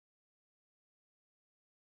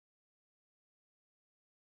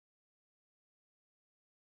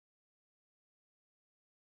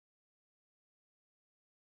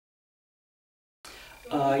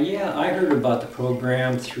Yeah, I heard about the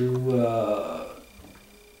program through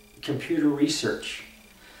computer research.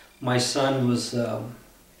 My son was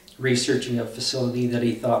researching a facility that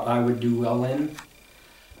he thought I would do well in.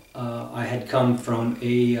 I had come from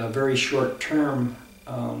a very short-term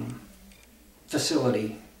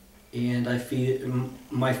facility, and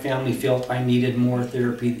my family felt I needed more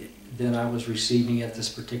therapy than I was receiving at this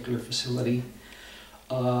particular facility.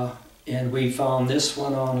 And we found this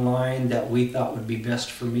one online that we thought would be best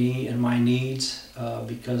for me and my needs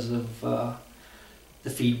because of the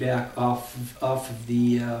feedback off of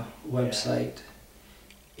the website.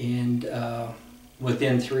 And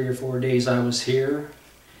within 3 or 4 days I was here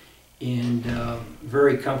and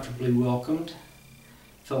very comfortably welcomed.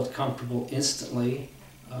 Felt comfortable instantly,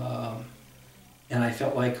 and I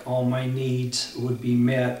felt like all my needs would be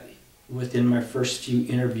met within my first few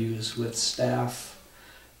interviews with staff,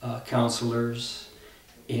 counselors,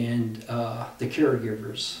 and the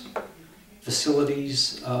caregivers.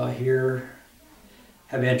 Facilities here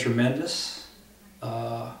have been tremendous.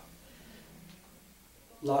 A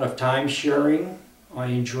lot of time sharing. I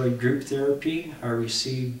enjoyed group therapy. I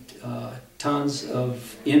received tons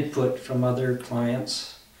of input from other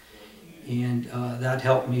clients, and that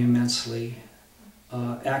helped me immensely.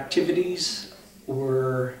 Activities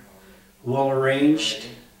were well arranged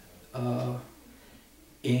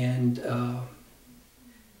and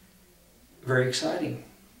very exciting.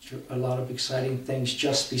 A lot of exciting things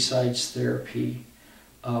just besides therapy,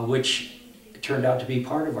 which turned out to be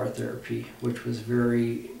part of our therapy, which was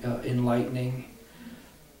very enlightening.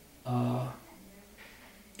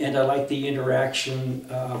 And I like the interaction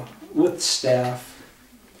with staff.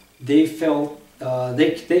 They felt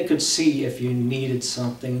they could see if you needed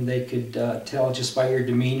something. They could tell just by your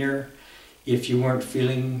demeanor if you weren't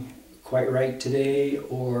feeling quite right today,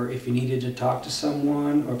 or if you needed to talk to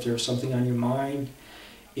someone, or if there was something on your mind.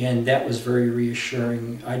 And that was very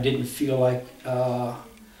reassuring. I didn't feel like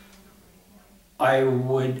I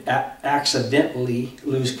would accidentally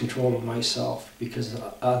lose control of myself, because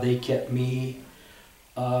they kept me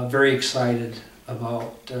very excited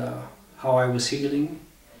about how I was healing.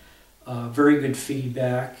 Very good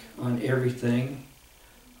feedback on everything.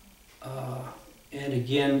 And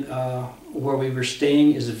again, where we were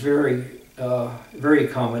staying is very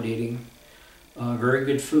accommodating. Very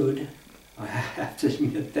good food. I have to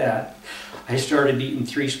admit that. I started eating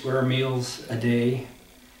 3 square meals a day.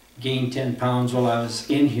 Gained 10 pounds while I was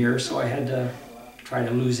in here, so I had to try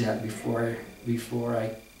to lose that before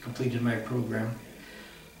I completed my program.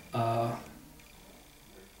 I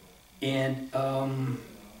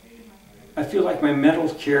feel like my mental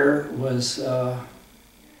care was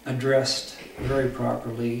addressed very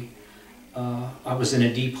properly. I was in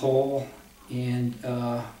a deep hole, and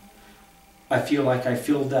I feel like I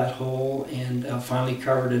filled that hole and finally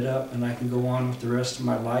covered it up, and I can go on with the rest of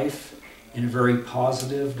my life in a very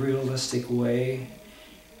positive, realistic way.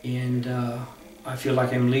 And I feel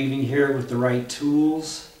like I'm leaving here with the right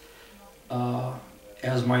tools.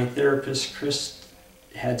 As my therapist, Chris,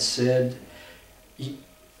 had said,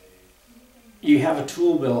 you have a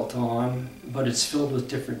tool belt on, but it's filled with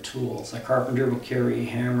different tools. A carpenter will carry a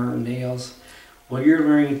hammer and nails. Well, you're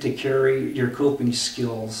learning to carry your coping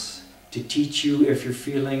skills to teach you if you're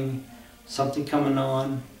feeling something coming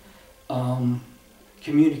on.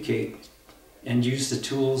 Communicate and use the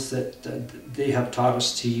tools that they have taught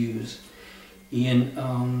us to use in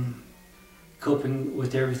coping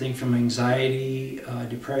with everything from anxiety,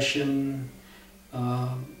 depression,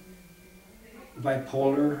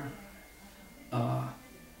 bipolar,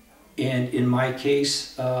 and in my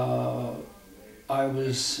case, I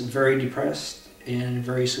was very depressed and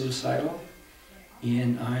very suicidal,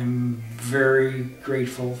 and I'm very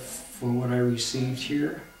grateful for what I received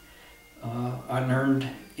here. I learned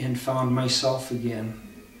and found myself again,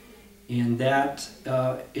 and that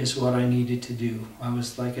is what I needed to do.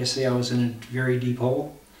 Like I say, I was in a very deep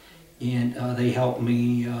hole, and they helped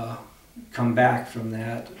me come back from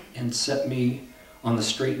that and set me on the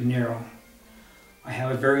straight and narrow. I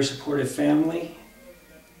have a very supportive family.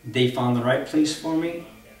 They found the right place for me,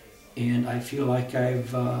 and I feel like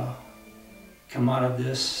I've come out of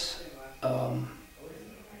this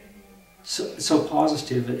so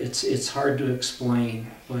positive. It's hard to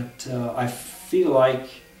explain, but I feel like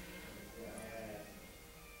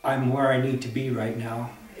I'm where I need to be right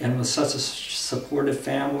now, and with such a supportive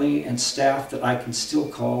family and staff that I can still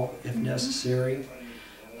call if necessary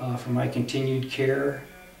for my continued care.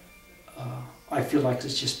 I feel like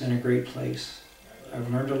it's just been a great place. I've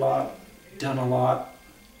learned a lot, done a lot,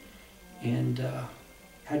 and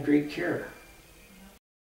had great care.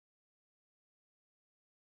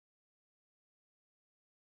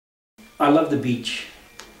 I love the beach.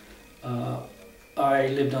 I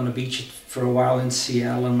lived on the beach for a while in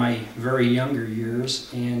Seattle in my very younger years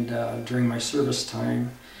and during my service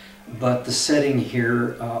time. But the setting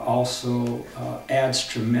here also adds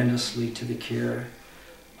tremendously to the care.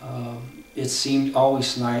 It seemed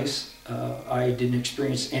always nice. I didn't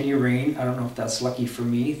experience any rain. I don't know if that's lucky for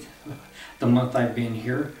me the month I've been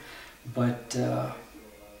here, but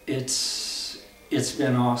it's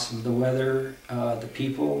been awesome. The weather, the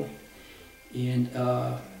people, and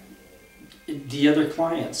the other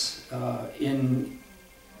clients.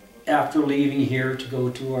 After leaving here to go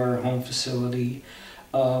to our home facility,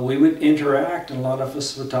 we would interact, and a lot of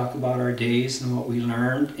us would talk about our days and what we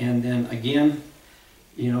learned, and then again,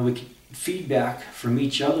 feedback from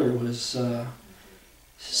each other was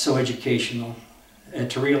so educational,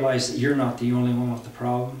 and to realize that you're not the only one with the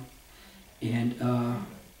problem, and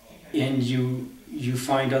you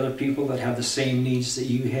find other people that have the same needs that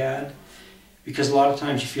you had, because a lot of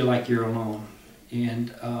times you feel like you're alone,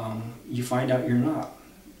 and you find out you're not.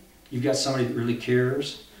 You've got somebody that really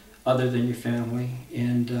cares other than your family,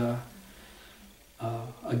 and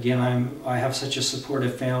again, I have such a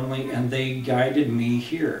supportive family, and they guided me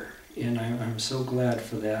here, and I'm so glad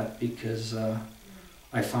for that, because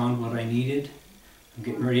I found what I needed. I'm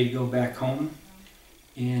getting ready to go back home,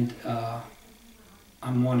 and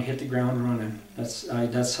I'm going to hit the ground running.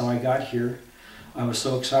 That's how I got here. I was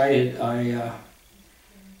so excited.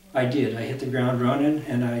 I did. I hit the ground running,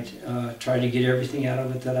 and I tried to get everything out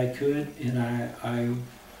of it that I could, and I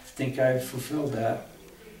think I've fulfilled that.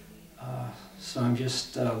 So I'm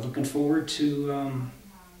just looking forward to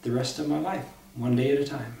the rest of my life, one day at a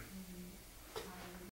time.